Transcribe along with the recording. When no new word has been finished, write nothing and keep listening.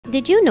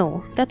Did you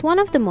know that one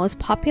of the most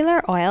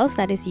popular oils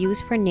that is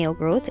used for nail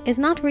growth is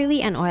not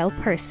really an oil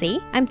per se?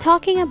 I'm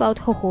talking about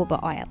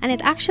jojoba oil, and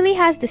it actually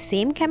has the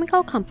same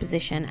chemical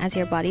composition as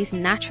your body's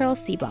natural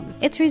sebum.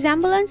 Its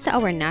resemblance to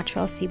our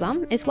natural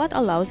sebum is what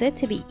allows it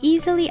to be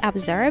easily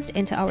absorbed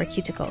into our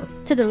cuticles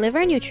to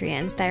deliver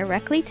nutrients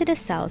directly to the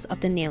cells of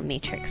the nail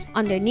matrix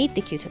underneath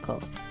the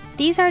cuticles.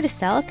 These are the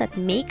cells that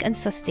make and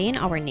sustain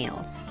our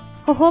nails.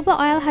 Jojoba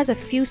oil has a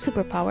few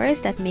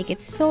superpowers that make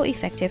it so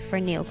effective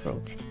for nail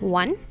growth.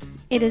 1.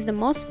 It is the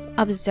most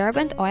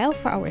absorbent oil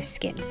for our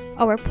skin.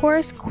 Our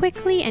pores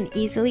quickly and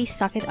easily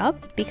suck it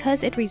up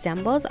because it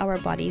resembles our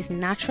body's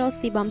natural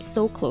sebum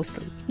so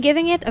closely,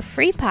 giving it a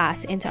free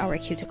pass into our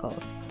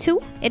cuticles. 2.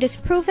 It is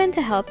proven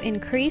to help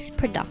increase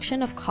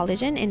production of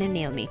collagen in the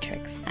nail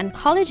matrix, and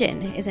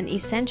collagen is an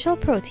essential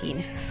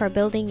protein for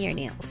building your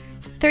nails.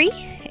 3.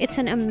 It's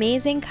an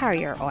amazing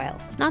carrier oil.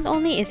 Not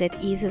only is it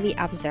easily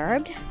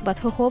absorbed, but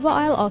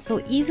jojoba oil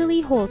also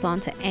easily holds on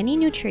to any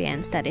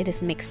nutrients that it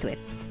is mixed with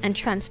and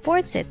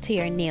transports it to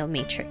your nail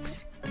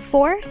matrix.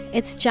 4.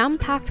 It's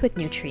jam-packed with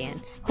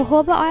nutrients.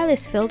 Jojoba oil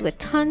is filled with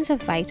tons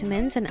of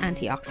vitamins and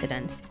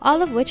antioxidants,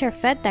 all of which are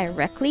fed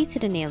directly to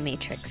the nail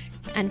matrix.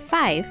 And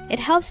 5. It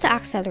helps to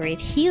accelerate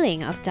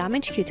healing of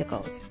damaged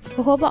cuticles.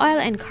 Jojoba oil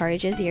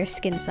encourages your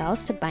skin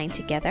cells to bind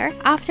together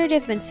after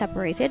they've been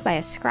separated by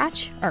a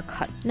scratch or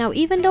cut. Now,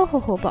 even though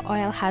jojoba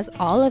oil has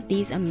all of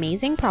these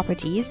amazing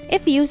properties,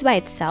 if used by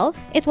itself,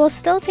 it will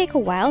still take a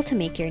while to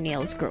make your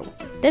nails grow.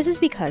 This is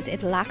because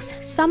it lacks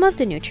some of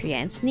the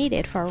nutrients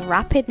needed for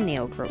rapid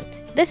nail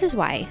growth. This is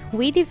why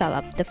we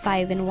developed the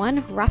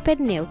 5-in-1 Rapid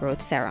Nail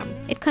Growth Serum.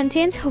 It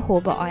contains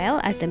jojoba oil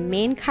as the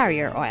main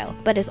carrier oil,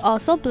 but is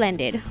also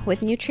blended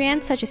with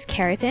nutrients such as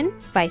keratin,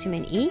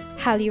 vitamin E,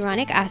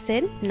 hyaluronic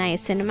acid,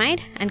 niacinamide,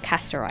 and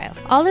castor oil.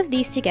 All of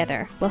these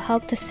together will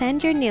help to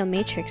send your nail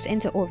matrix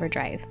into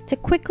overdrive to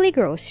quickly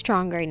grow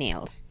stronger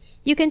nails.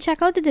 You can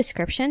check out the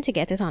description to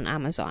get it on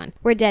Amazon.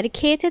 We're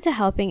dedicated to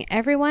helping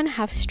everyone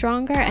have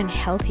stronger and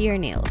healthier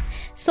nails,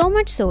 so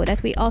much so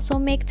that we also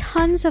make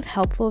tons of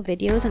helpful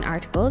videos and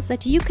articles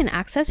that you can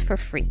access for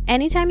free.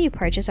 Anytime you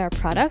purchase our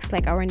products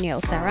like our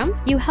nail serum,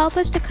 you help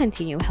us to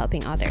continue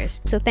helping others.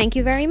 So thank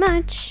you very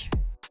much!